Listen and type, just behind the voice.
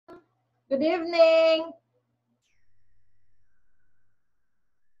Good evening.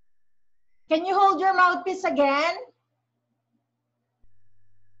 Can you hold your mouthpiece again?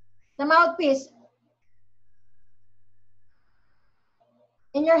 The mouthpiece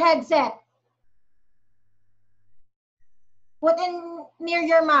in your headset. Put in near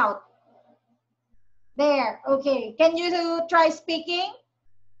your mouth. There. Okay. Can you try speaking?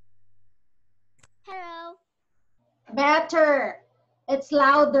 Hello. Better. It's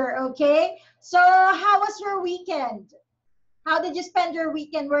louder. Okay. So how was your weekend? How did you spend your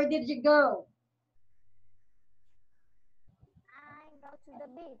weekend? Where did you go? I go to the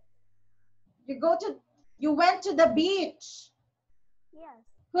beach. You went to the beach. Yes.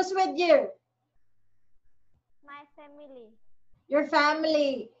 Who's with you? My family. Your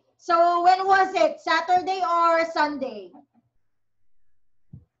family. So when was it? Saturday or Sunday?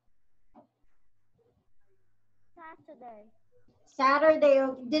 Saturday. Saturday.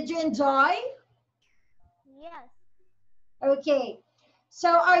 Did you enjoy? Yes. Okay. So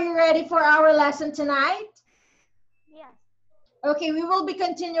are you ready for our lesson tonight? Yes. Okay, we will be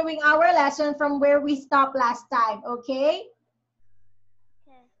continuing our lesson from where we stopped last time, okay?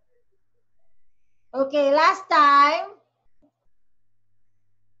 Okay. Okay, last time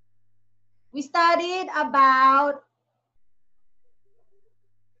we studied about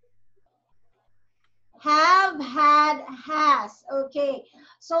have, had, has. Okay,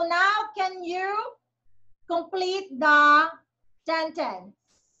 so now can you complete the sentence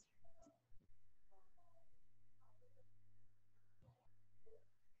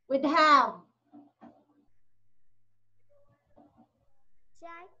with have?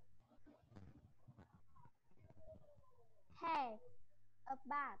 Jack had a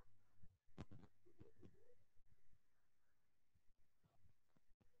bath.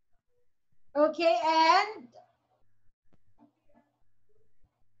 Okay, and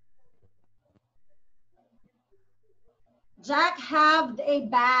Jack had a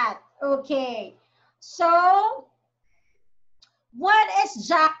bat. Okay, so what is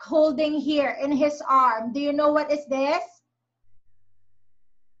Jack holding here in his arm? Do you know what is this?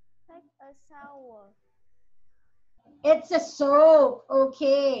 Take a shower. It's a soap.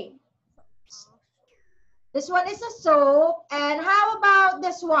 Okay. This one is a soap. And how about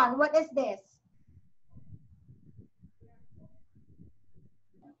this one? What is this?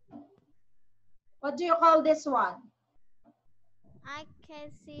 What do you call this one? I can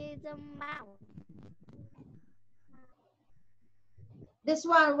see the mouth. This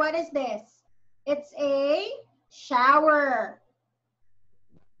one, what is this? It's a shower.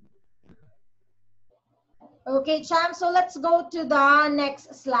 Okay, Cham, so let's go to the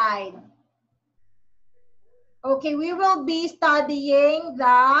next slide. Okay, we will be studying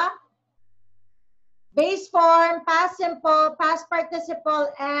the base form, past simple, past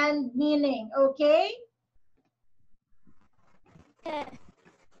participle, and meaning, okay? Okay.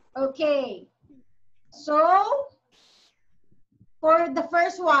 Okay, so for the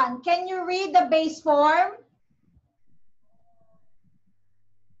first one, can you read the base form?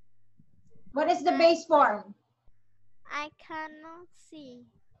 What is the base form? I cannot see.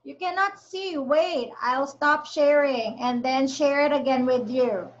 You cannot see. Wait, I'll stop sharing and then share it again with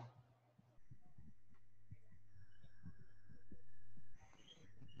you.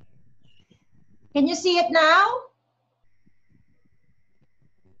 Can you see it now?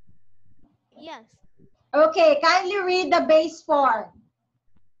 Yes. Okay, kindly read the base form.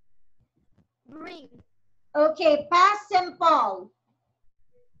 Bring. Okay, past simple.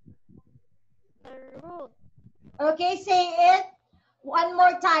 The root. Okay, say it one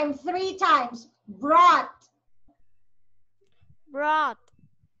more time, 3 times. Brought, Brought.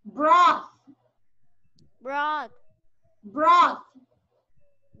 broth, Brought. broth.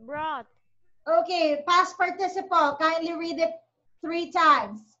 Brought. Okay, past participle. Kindly read it 3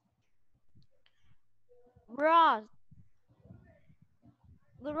 times. Brought.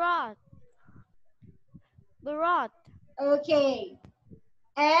 Brought. Brought. Okay.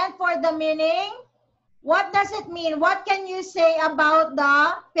 And for the meaning, what does it mean? What can you say about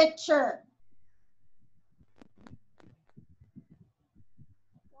the picture?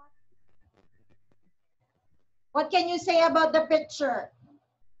 What can you say about the picture?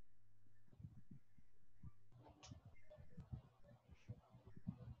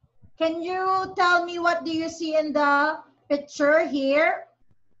 Can you tell me what do you see in the picture here?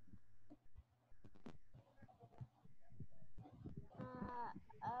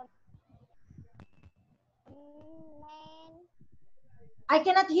 Man. I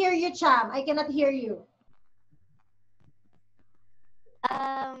cannot hear you, Cham. I cannot hear you.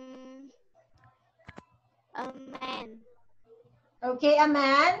 A man. Okay, a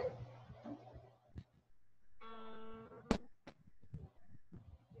man.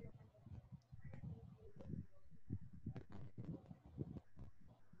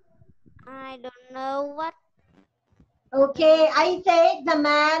 I don't know what. Okay, I think the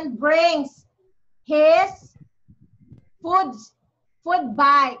man brings his food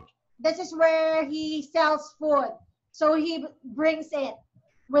bike. This is where he sells food. So he brings it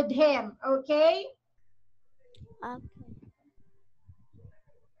with him, okay? Okay.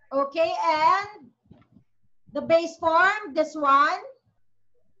 Okay, and the base form, this one.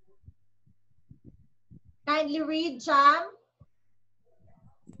 Kindly read, Cham.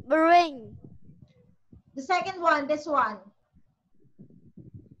 Bring. The second one, this one.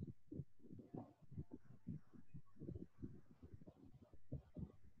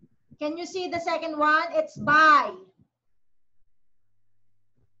 Can you see the second one? It's buy.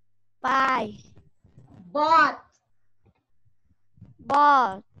 Buy. Bought.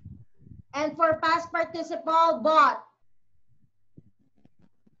 Bought. And for past participle, bought.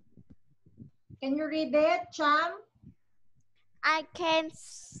 Can you read it, Cham? I can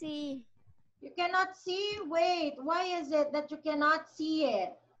see. You cannot see? Wait, why is it that you cannot see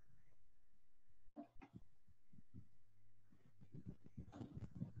it?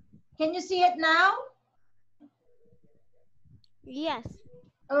 Can you see it now? Yes.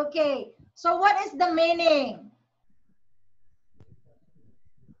 Okay, so what is the meaning?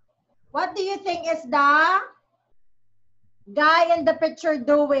 What do you think is the guy in the picture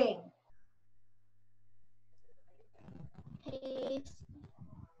doing?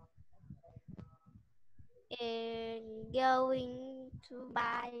 He's going to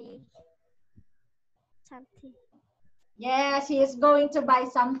buy something. Yes, he is going to buy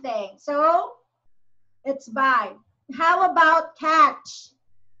something. So, it's buy. How about catch?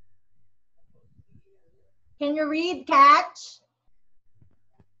 Can you read catch?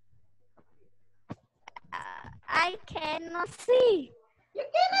 I cannot see. You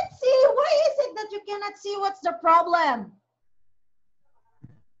cannot see. Why is it that you cannot see? What's the problem?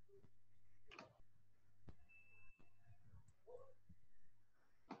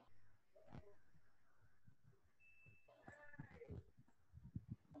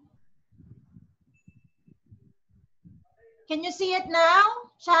 Can you see it now,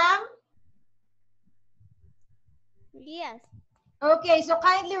 Cham? Yes. Okay, so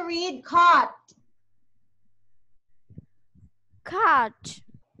kindly read caught. Caught.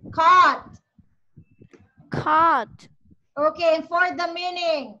 Caught. Caught. Okay, and for the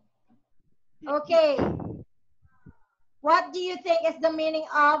meaning. Okay. What do you think is the meaning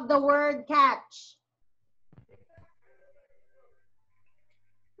of the word catch?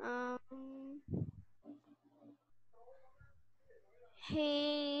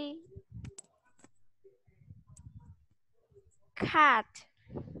 He cat.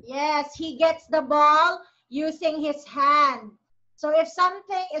 Yes, he gets the ball using his hand. So if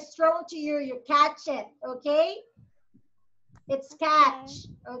something is thrown to you, you catch it, okay? It's catch,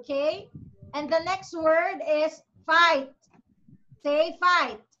 okay? And the next word is fight. Say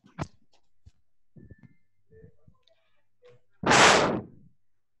fight.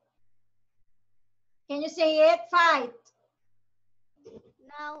 Can you say it? Fight.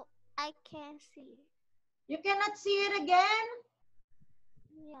 Now I can see. You cannot see it again?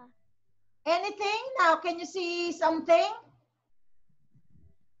 Yeah. Anything? Now, can you see something?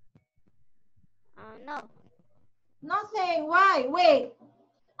 No. Nothing. Why? Wait.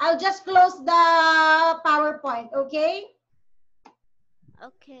 I'll just close the PowerPoint, okay?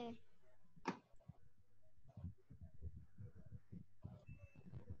 Okay.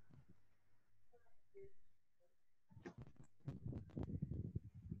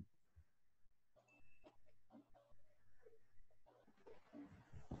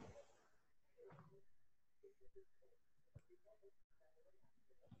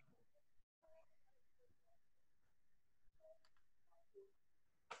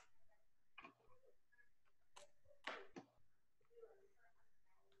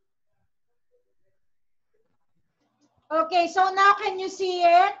 Okay, so now can you see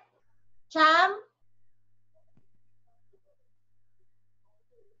it, Cham?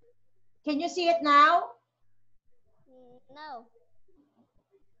 Can you see it now? No.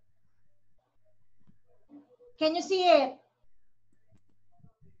 Can you see it?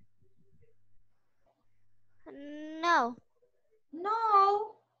 No.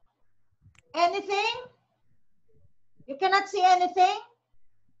 No. Anything? You cannot see anything?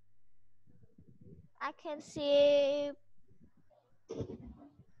 I can see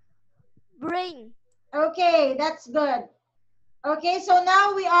bring. Okay, that's good. Okay, so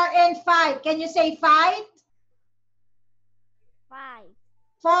now we are in fight. Can you say fight? Fight.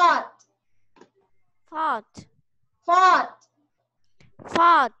 Fought. Fought. Fought.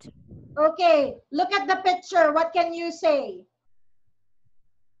 Fought. Okay, look at the picture. What can you say?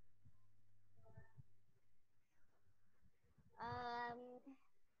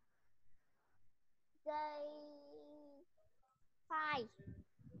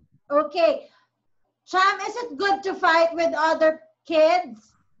 Fight. Okay. Cham, is it good to fight with other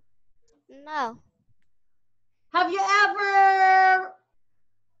kids? No. Have you ever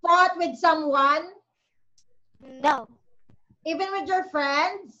fought with someone? No. Even with your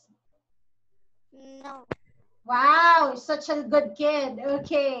friends? No. Wow, such a good kid.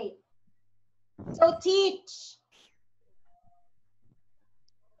 Okay. So teach.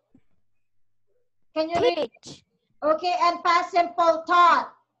 Can you read? Teach. Okay, and past simple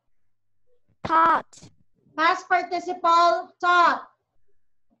taught. Taught. Past participle taught.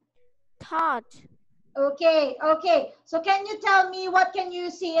 Taught. Okay, okay. So can you tell me what can you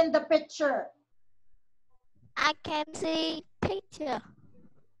see in the picture? I can see picture.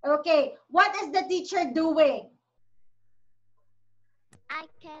 Okay, what is the teacher doing? I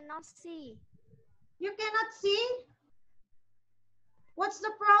cannot see. You cannot see? What's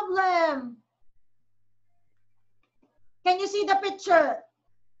the problem? Can you see the picture?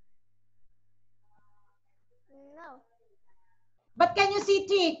 No. But can you see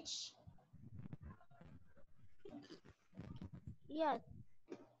teach? Yes.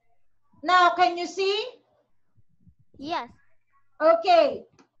 Now, can you see? Yes. Okay.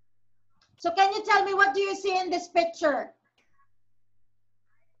 So can you tell me what do you see in this picture?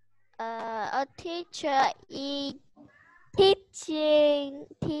 A teacher is teaching.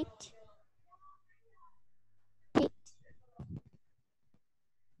 Teach.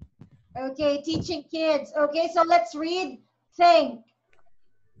 Okay, teaching kids. Okay, so let's read. Think.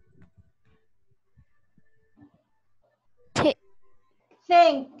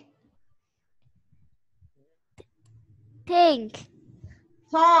 Think. Think.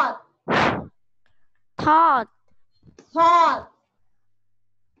 Thought. Thought. Thought.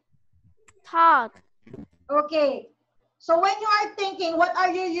 Thought. Okay. So when you are thinking, what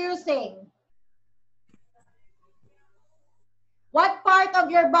are you using? What part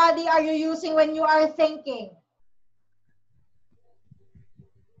of your body are you using when you are thinking?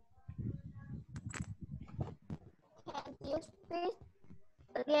 Can you speak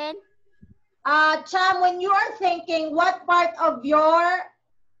again? Cham, when you are thinking, what part of your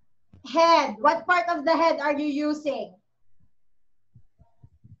head, what part of the head are you using?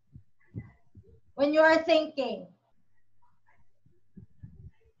 When you are thinking?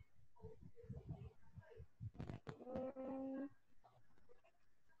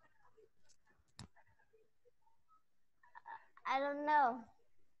 I don't know.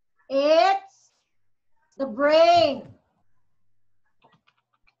 It's the brain.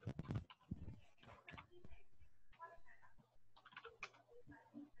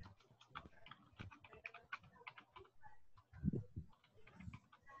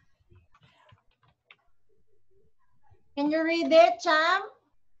 Can you read it, Cham?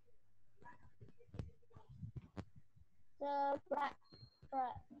 The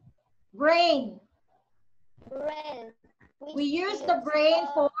Brain. brain. We use the brain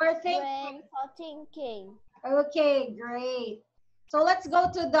for thinking. Brain for thinking. Okay, great. So let's go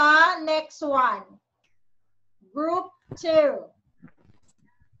to the next one. Group 2.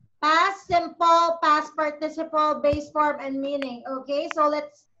 Past simple, past participle, base form, and meaning. Okay, so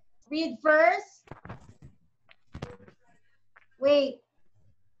let's read first. Wait.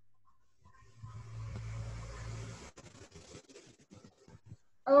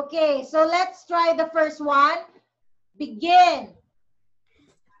 Okay, so let's try the first one. Begin.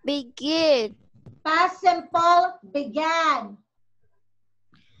 Begin. Past simple, began.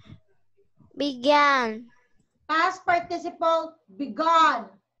 Began. Past participle, begun.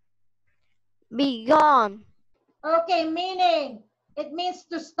 Begun. Okay, meaning, it means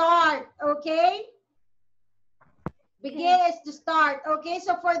to start, okay? Begin is to start. Okay,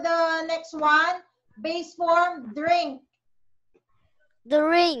 so for the next one, base form, drink.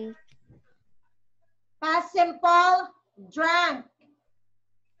 Drink. Past simple, drank.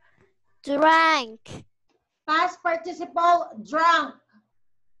 Drank. Past participle, drunk.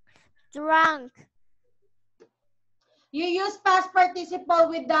 Drunk. You use past participle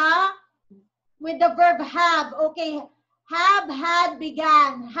with the verb have. Okay, have, had,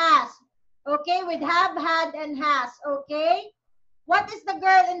 began, has. Okay, with have, had, and has. Okay, what is the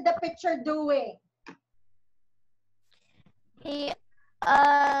girl in the picture doing? He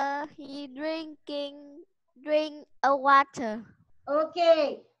drink a water.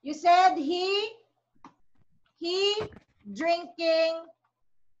 Okay, you said he drinking.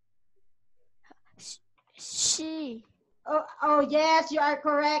 She. Oh yes, you are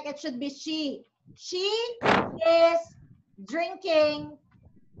correct. It should be she. She is drinking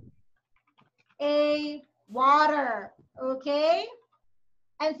a water. Okay.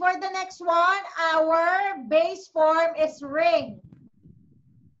 And for the next one, our base form is ring.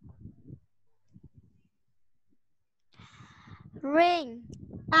 Ring.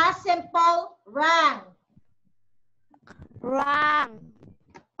 Past simple, rang. Rang.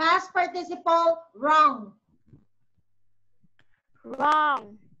 Past participle, rung.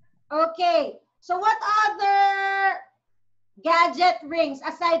 Wrong. Okay, so what other gadget rings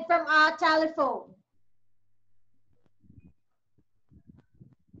aside from a telephone?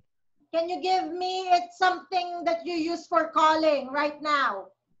 Can you give me it's something that you use for calling right now?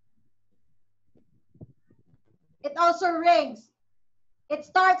 It also rings. It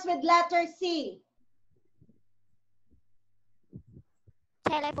starts with letter C.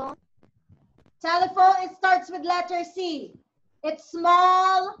 Telephone. Telephone, it starts with letter C. It's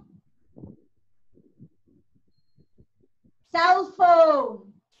small. Cell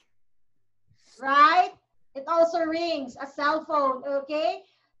phone. Right? It also rings, a cell phone. Okay?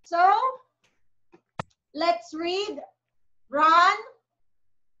 So, let's read. Run.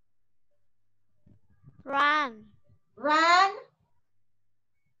 Run. Ran.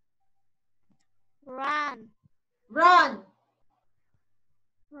 Run. Run.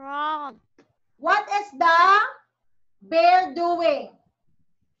 Run. What is the bear doing?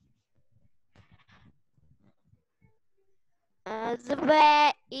 The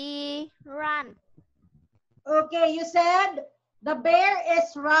bear is run. Okay, you said the bear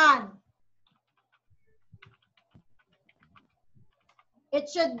is run. It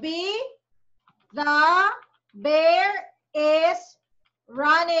should be the bear is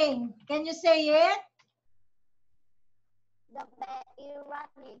running. Can you say it? The bear is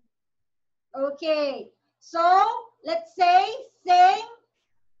running. Okay, so let's say sing,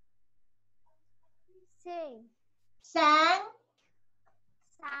 Sing. sang,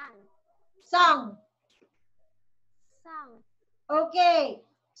 Sang. sung. Sung. Okay,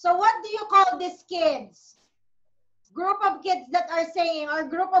 so what do you call these kids? Group of kids that are singing or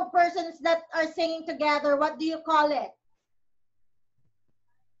group of persons that are singing together, what do you call it?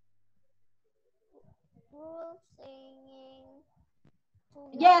 Who singing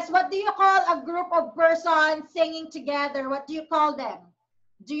together? Yes, what do you call a group of persons singing together? What do you call them?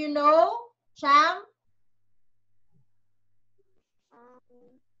 Do you know, Cham?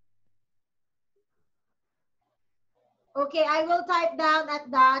 Okay, I will type down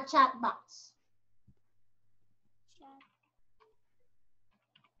at the chat box.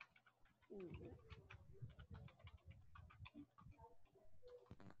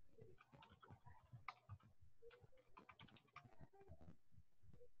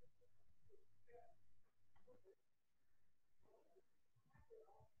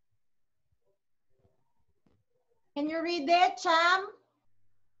 Can you read it, Cham?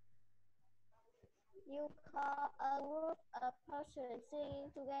 You call a group of persons singing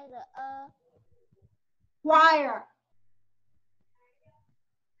together a Choir.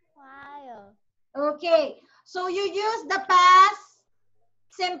 choir. Okay, so you use the past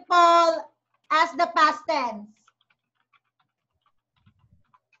simple as the past tense.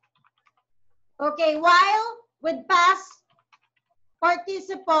 Okay, while with past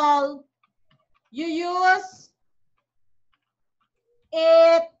participle, you use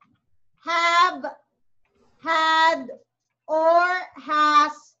it, have, had, or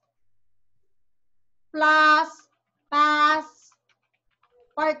has, plus past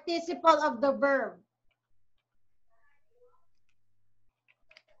participle of the verb.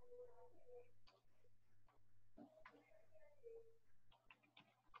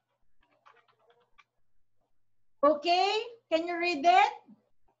 Okay, can you read it?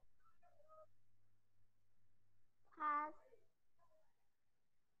 Past.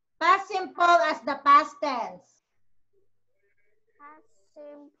 Past simple as the past tense. Past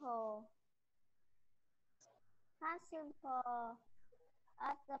simple. Past simple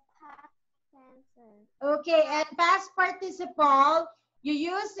as the past tense. Okay, and past participle, you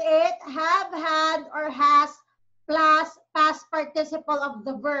use it, have, had, or has, plus past participle of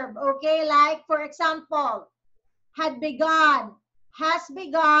the verb. Okay, like for example, had begun, has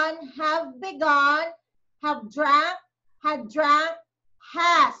begun, have drank, had drank,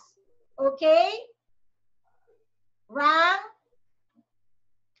 has. Okay? Rang,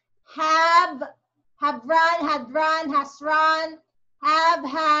 have run, had run, has run, have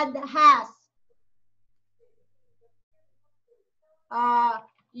had, has.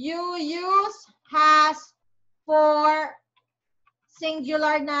 You use has for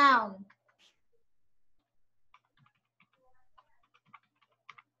singular noun.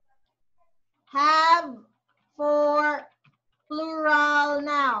 Have for plural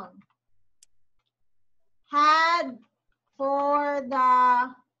noun. Had for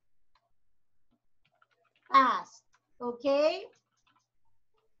the past. Okay?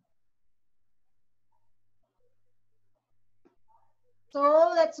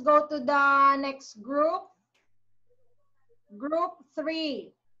 let's go to the next group. Group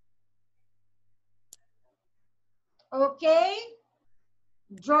 3. Okay.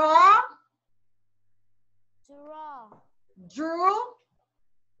 Draw. Draw. Drew.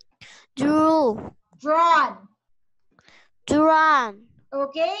 Drew. Drawn. Drawn.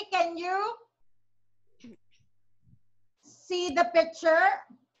 Okay, can you see the picture?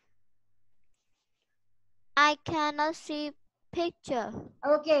 I cannot see picture.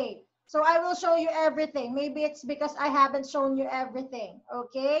 Okay, so I will show you everything. Maybe it's because I haven't shown you everything.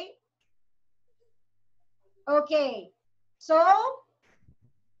 Okay? Okay, so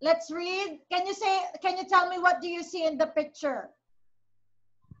let's read. Can you tell me what do you see in the picture?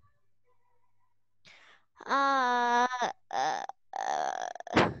 Uh, uh,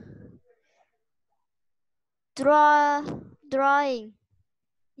 uh, drawing.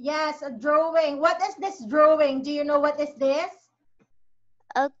 Yes, a drawing. What is this drawing? Do you know what is this?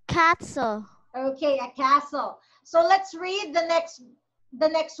 A castle. Okay, a castle. So let's read the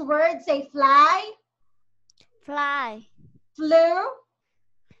next word. Say fly, Fly. flew,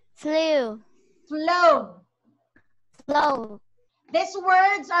 Flew. flown. Flow. These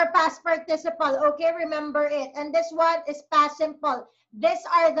words are past participle. Okay, remember it. And this one is past simple. These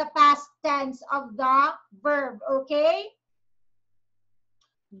are the past tense of the verb. Okay?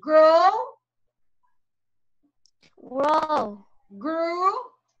 Grow, Grow. grew,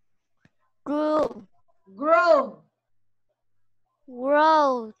 Grew. grown.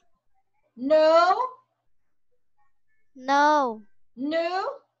 Grow. Know, No. knew,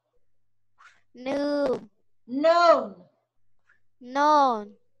 New. known.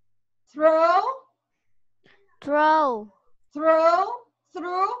 Known. Throw, Throw. throw,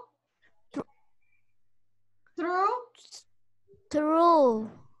 through, Th- through,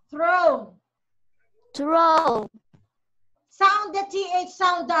 Through. thrown. Throw. Sound the TH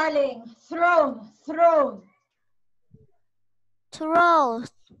sound, darling. Thrown, thrown, Throw.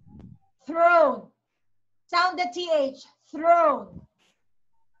 thrown. Sound the TH, thrown,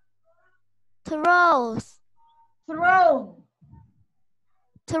 Throws. thrown.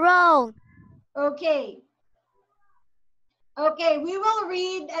 Thrown. Okay. Okay, we will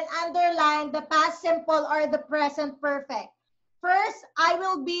read and underline the past simple or the present perfect. First, I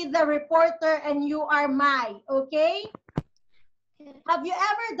will be the reporter and you are my, okay? Have you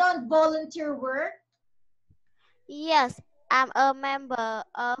ever done volunteer work? Yes, I'm a member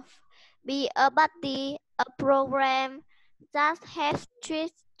of Be a Buddy, a program that helps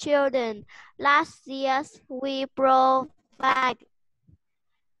street children. Last year, we provide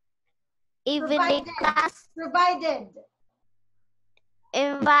evening class, Provided.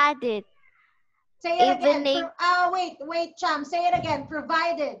 invited Say it again. evening Wait, Cham. Say it again.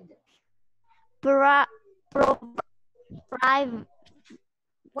 Provided. pro, pro,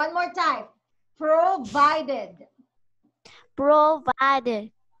 One more time. Provided.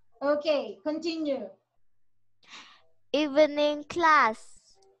 provided Okay, continue. evening Classes.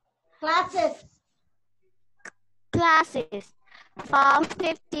 classes for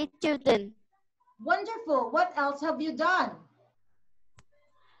 50 children Wonderful. What else have you done?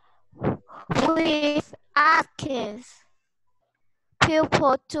 with asked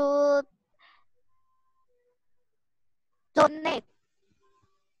people to donate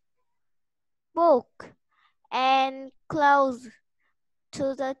book and clothes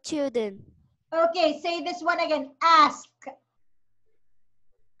to the children. Okay, say this one again. Ask.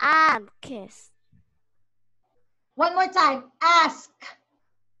 Ask. One more time. Ask.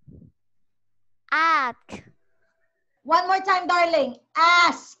 Ask. One more time, darling.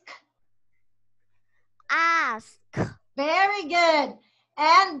 Ask. Ask. Very good.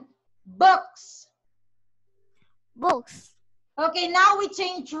 And books. Books. Okay, now we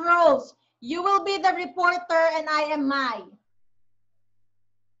change roles. You will be the reporter and I am my.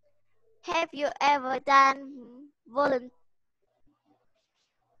 Have you ever done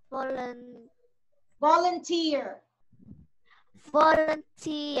Volunteer.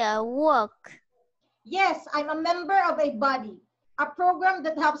 volunteer work? Yes, I'm a member of a body, a program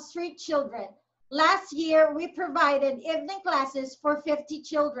that helps street children. Last year, we provided evening classes for 50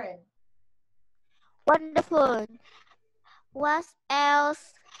 children. Wonderful. What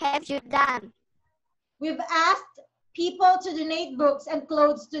else have you done? We've asked people to donate books and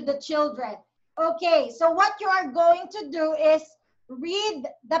clothes to the children. Okay, so what you are going to do is read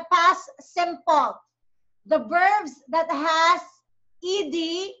the past simple, the verbs that has ed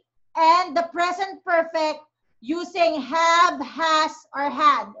and the present perfect using have, has, or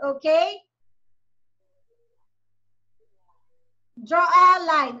had, okay? Draw a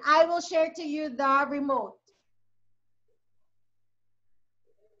line. I will share to you the remote.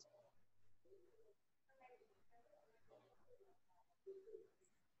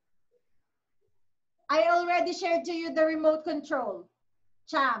 I already shared to you the remote control.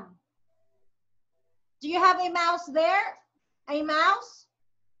 Cham. Do you have a mouse there? A mouse?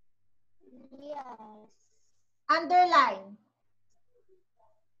 Yes. Underline.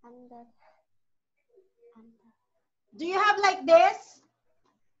 Under. Do you have like this?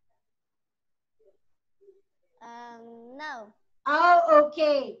 No. Oh,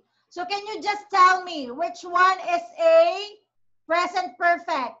 okay. So can you just tell me which one is a present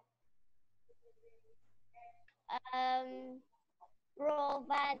perfect?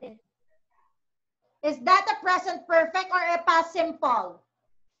 Provided. Is that a present perfect or a past simple?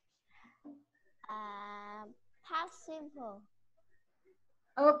 Past simple.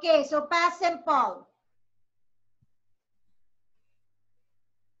 Okay, so past simple.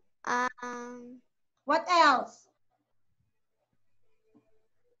 What else?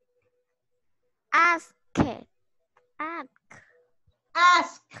 Ask it. Ask.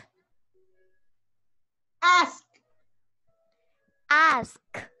 Ask. Ask. Ask.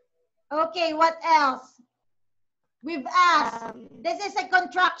 Okay, what else? We've asked. This is a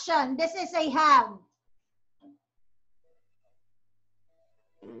contraction. This is a have.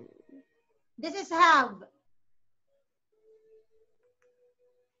 This is have.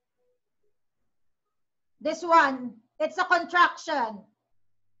 This one, it's a contraction.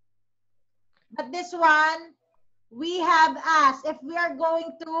 But this one, we have asked. If we are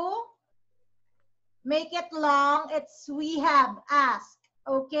going to make it long, it's we have asked.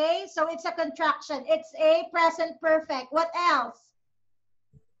 Okay, so it's a contraction. It's a present perfect. What else?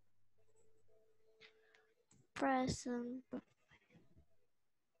 Present.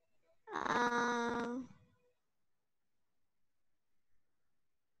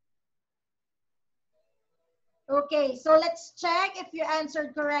 Okay, so let's check if you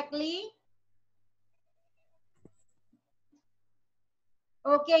answered correctly.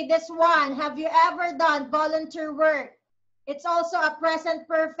 Okay, this one. Have you ever done volunteer work? It's also a present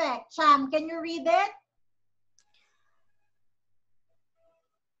perfect. Cham, can you read it?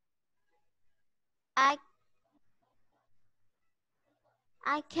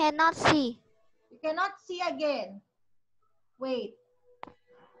 I cannot see. You cannot see again. Wait.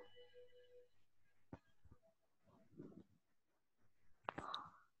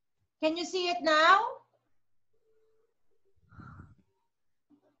 Can you see it now?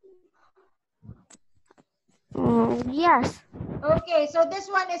 Yes. Okay, so this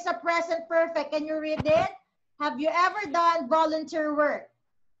one is a present perfect. Can you read it? Have you ever done volunteer work?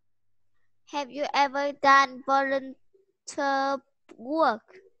 Have you ever done volunteer work?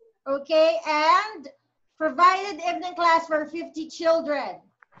 Okay, and provided evening class for 50 children.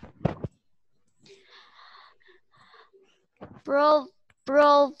 Provided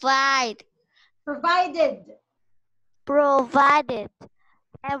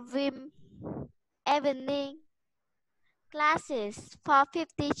every evening classes for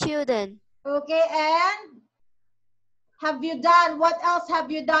 50 children. Okay, and have you done, what else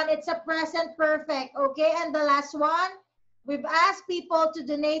have you done? It's a present perfect. Okay, and the last one, we've asked people to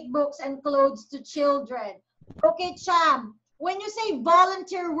donate books and clothes to children. Okay, Cham, when you say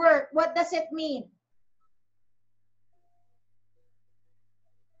volunteer work, what does it mean?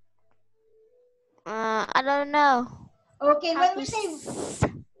 I don't know. Okay, when we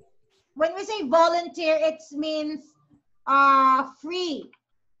say volunteer, it means free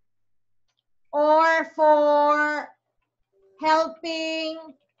or for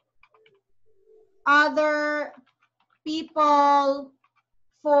helping other people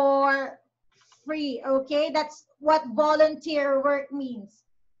for free. Okay, that's what volunteer work means.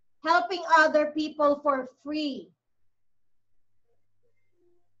 Helping other people for free.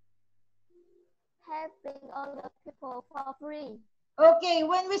 Helping other people for free. Okay,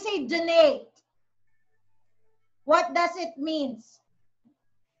 when we say donate, what does it mean?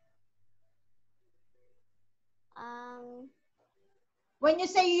 When you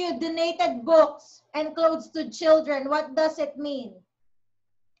say you donated books and clothes to children, what does it mean?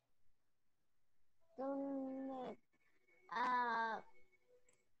 Donate.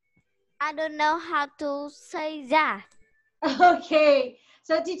 I don't know how to say that. Okay,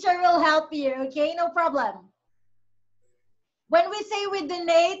 so teacher will help you, okay? No problem. When we say we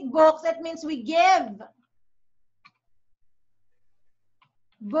donate books, it means we give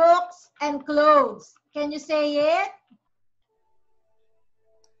books and clothes. Can you say it?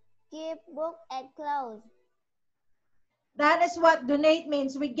 Give book and clothes. That is what donate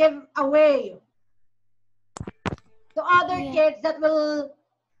means. We give away to other kids that will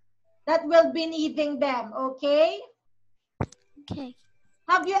be needing them, okay? Okay.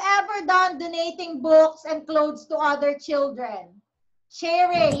 Have you ever done donating books and clothes to other children?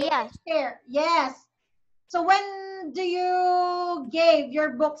 Sharing. Yes. Share. Yes. So when do you give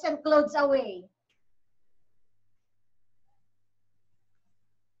your books and clothes away?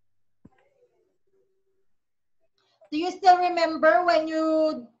 Do you still remember when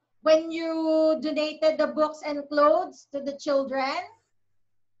you donated the books and clothes to the children?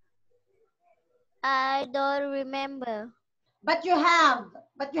 I don't remember. But you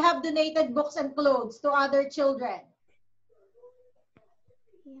have donated books and clothes to other children.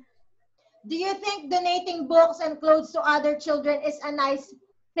 Yeah. Do you think donating books and clothes to other children is a nice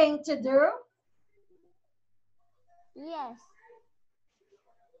thing to do? Yes.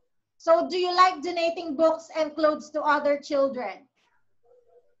 So do you like donating books and clothes to other children?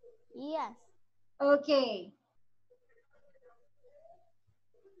 Yes. Okay.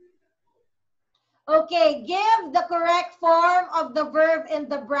 Okay, give the correct form of the verb in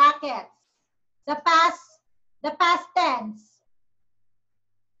the brackets. The past tense.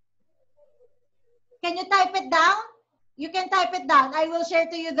 Can you type it down? You can type it down. I will share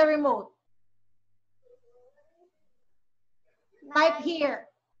to you the remote. Type Nine. here.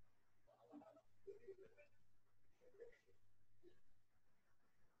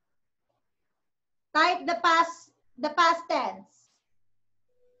 Type the past tense.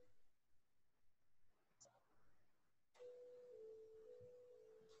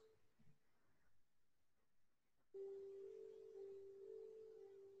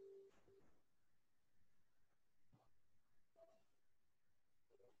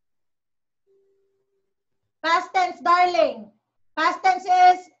 Past tense, darling. Past tense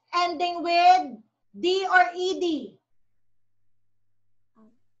is ending with D or ED.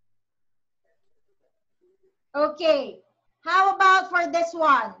 Okay. How about for this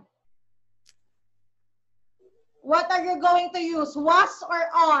one? What are you going to use? Was or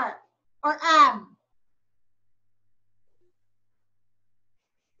are? Or am?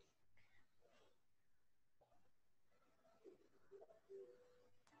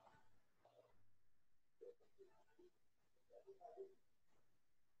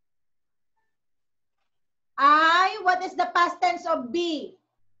 What is the past tense of be?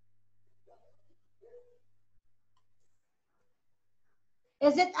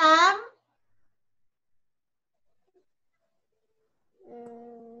 Is it am?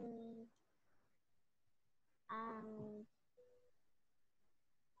 Mm, um,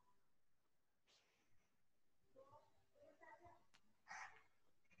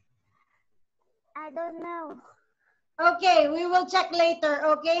 I don't know. Okay, we will check later.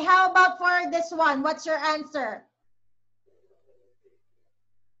 Okay, how about for this one? What's your answer?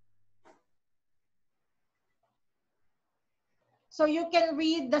 So you can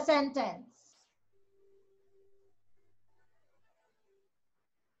read the sentence.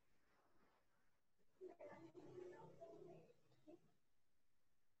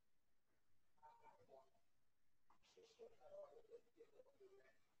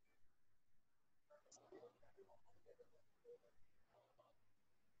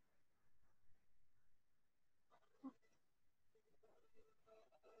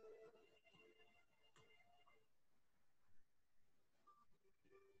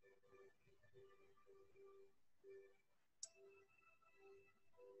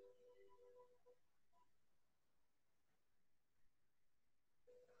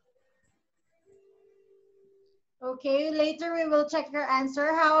 Okay, later we will check your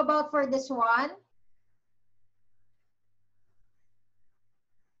answer. How about for this one?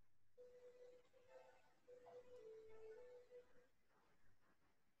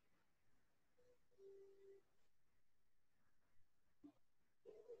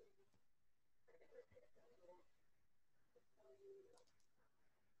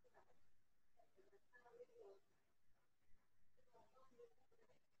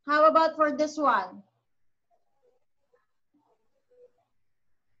 How about for this one?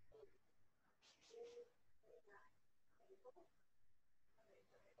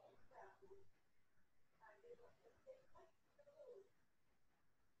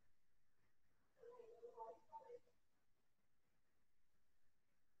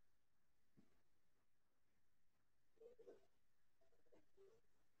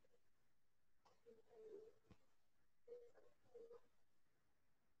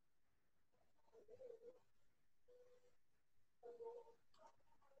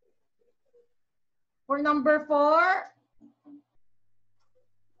 For number 4,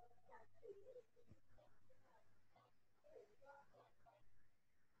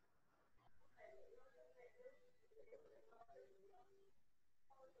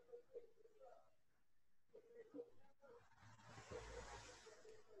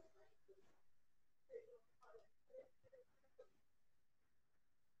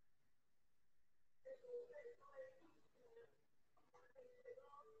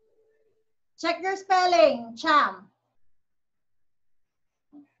 Check your spelling, Cham.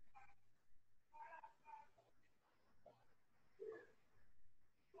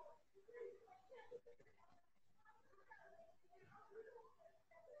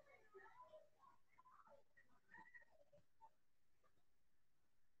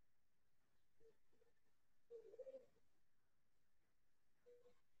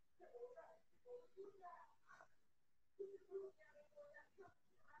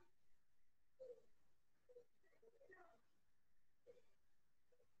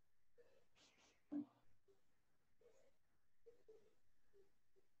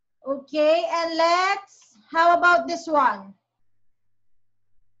 Okay, and how about this one?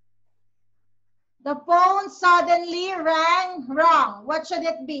 The phone suddenly rang wrong. What should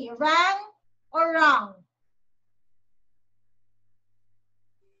it be? Rang or wrong?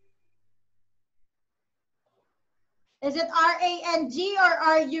 Is it R-A-N-G or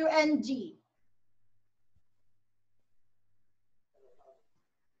R-U-N-G?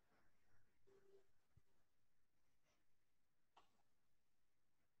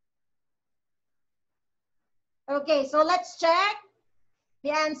 Okay, so let's check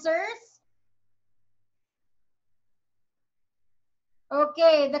the answers.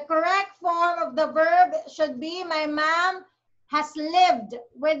 Okay, the correct form of the verb should be my mom has lived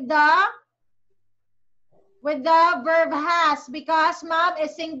with the verb has because mom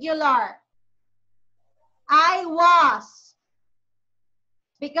is singular. I was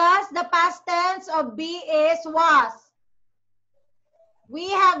because the past tense of be is was. We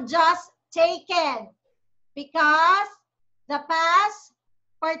have just taken because the past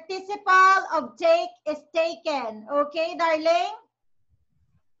participle of take is taken. Okay, darling?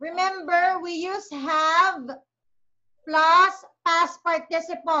 Remember, we use have plus past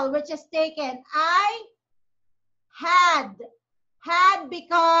participle, which is taken. I had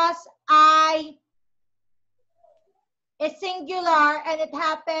because I is singular and it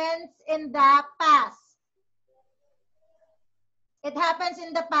happens in the past. It happens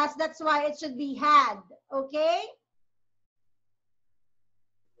in the past, that's why it should be had. Okay?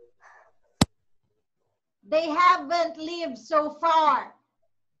 They haven't lived so far.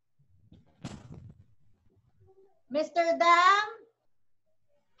 Mr. Dam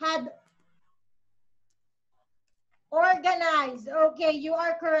had organized. Okay, you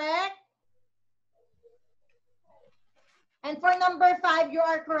are correct. And for number 5, you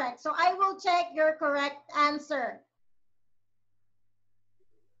are correct. So I will check your correct answer.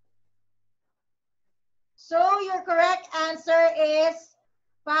 So your correct answer is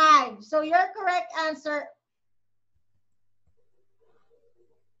 5. So your correct answer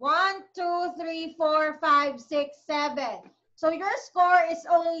 1, 2, 3, 4, 5, 6, 7. So your score is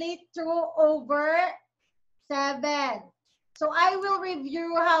only 2 over 7. So I will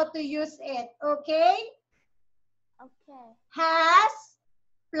review how to use it, okay? Okay. Has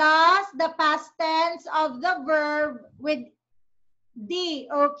plus the past tense of the verb with D,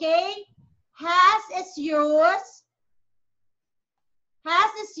 okay? Has is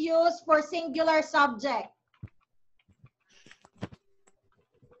used for singular subject.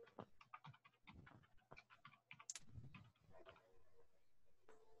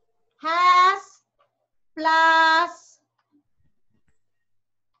 Has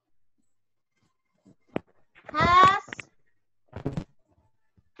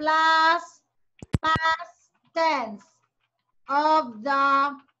plus past tense of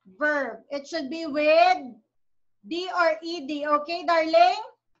the verb. It should be with D or ED. Okay, darling?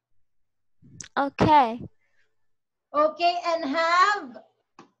 Okay. Okay, and have,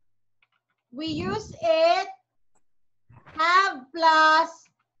 we use it, have plus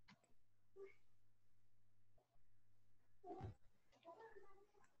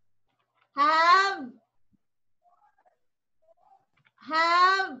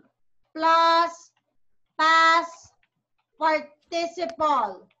plus past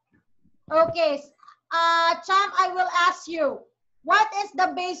participle. Okay, Cham, I will ask you, what is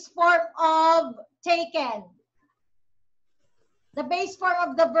the base form of taken? The base form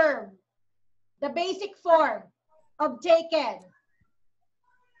of the verb. The basic form of taken.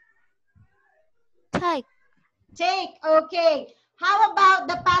 Take. Take, okay. How about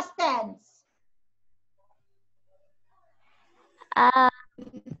the past tense?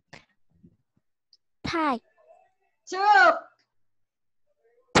 Take. Took.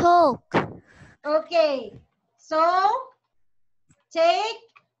 Took. Okay, so take,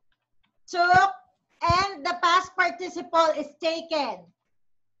 took, and the past participle is taken.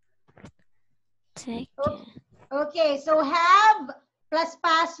 Taken. Okay, so have plus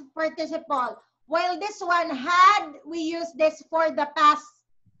past participle. While this one had, we use this for the past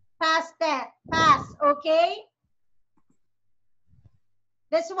past tense, past, okay?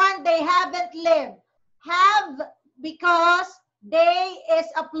 This one, they haven't lived. Have, because they is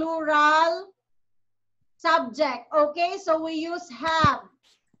a plural subject, okay? So we use have.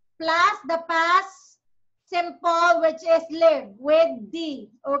 Plus the past simple, which is live, with D,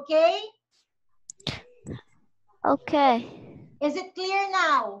 okay? Okay. Is it clear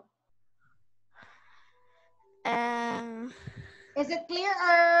now? Is it clear?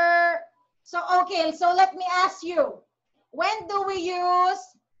 So, okay, so let me ask you. When do we use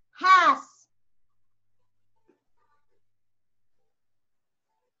has?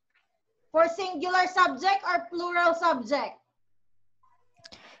 For singular subject or plural subject?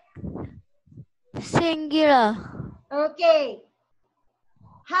 Singular. Okay.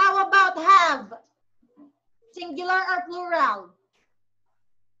 How about have? Singular or plural?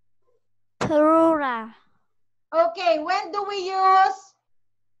 Plural. Okay, when do we use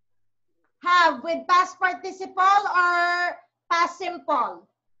have? With past participle or past simple?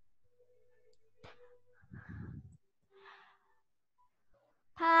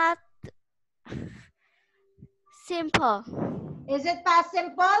 Past simple. Is it past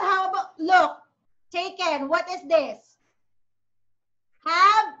simple? How about, look, taken, what is this?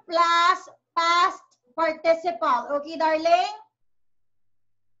 Have plus past participle. Okay, darling?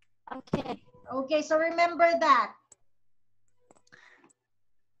 Okay. Okay, so remember that.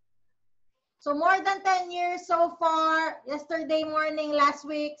 So more than 10 years so far, yesterday morning, last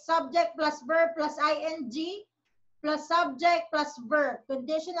week, subject plus verb plus ing plus subject plus verb.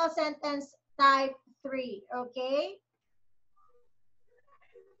 Conditional sentence type 3, okay?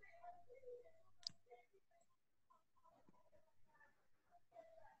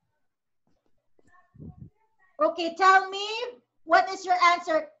 Okay, tell me, what is your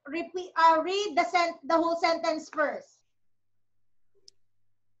answer? Repeat, read the whole sentence first.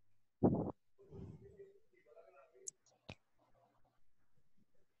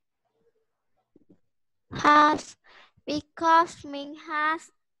 Has, because Ming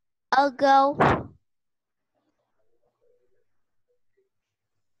has ago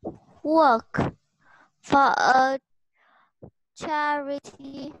work for a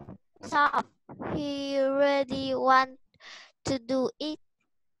charity shop. He really want to do it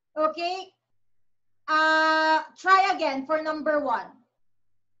Okay, try again for number 1.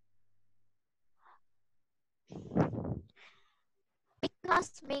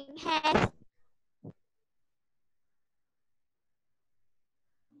 because Ming has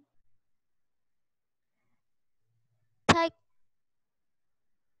take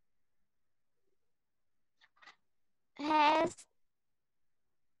has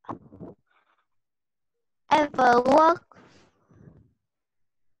ever worked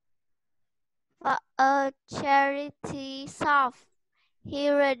for a charity shop. He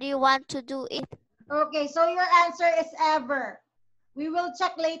really want to do it. Okay, so your answer is ever. We will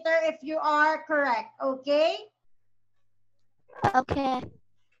check later if you are correct, okay? Okay.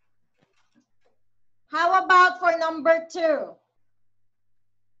 How about for number 2?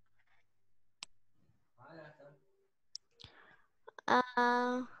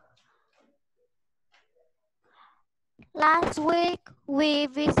 Last week we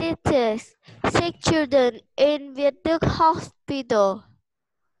visited 6 children in Vietnam hospital.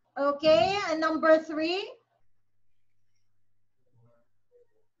 Okay, and number 3?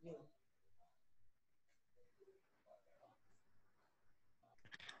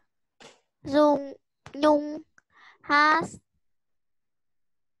 Dung Nhung has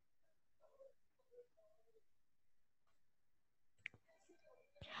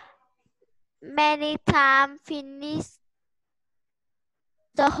many times finished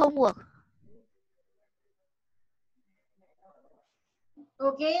the homework.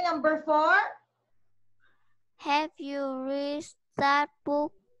 Okay, number 4? Have you read that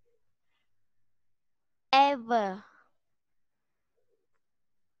book ever?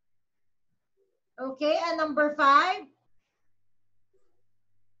 Okay, and number 5?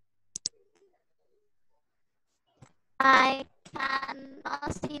 I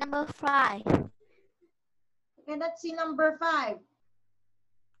cannot see number 5. Okay, let's see number 5.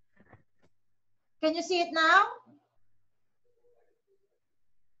 Can you see it now?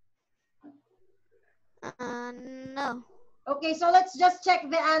 No. Okay, so let's just check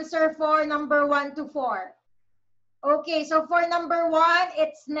the answer for number 1 to 4. Okay, so for number 1,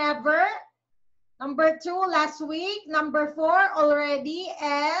 it's never. Number 2, last week. Number 4, already.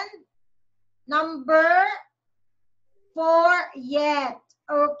 And number 4, yet.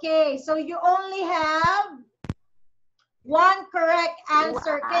 Okay, so you only have 1 correct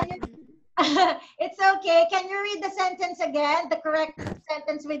answer. It's okay. Can you read the sentence again? The correct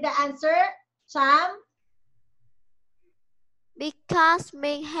sentence with the answer, Cham? Because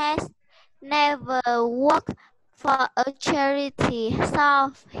Ming has never worked for a charity,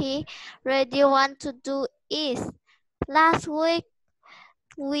 so he really want to do it. Last week,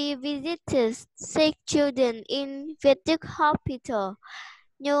 we visited sick children in Vedic Hospital.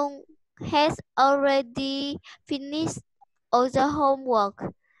 Nhung has already finished all the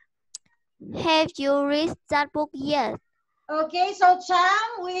homework. Have you read that book yet? Okay, so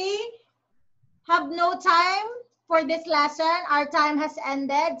Cham, we have no time for this lesson. Our time has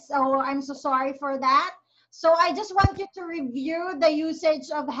ended, so I'm so sorry for that. So I just want you to review the usage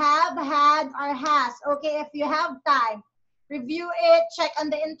of have, had, or has. Okay, if you have time, review it, check on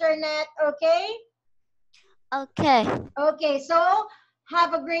the internet. Okay. Okay. Okay, so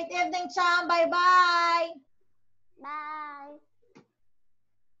have a great evening, Cham. Bye bye.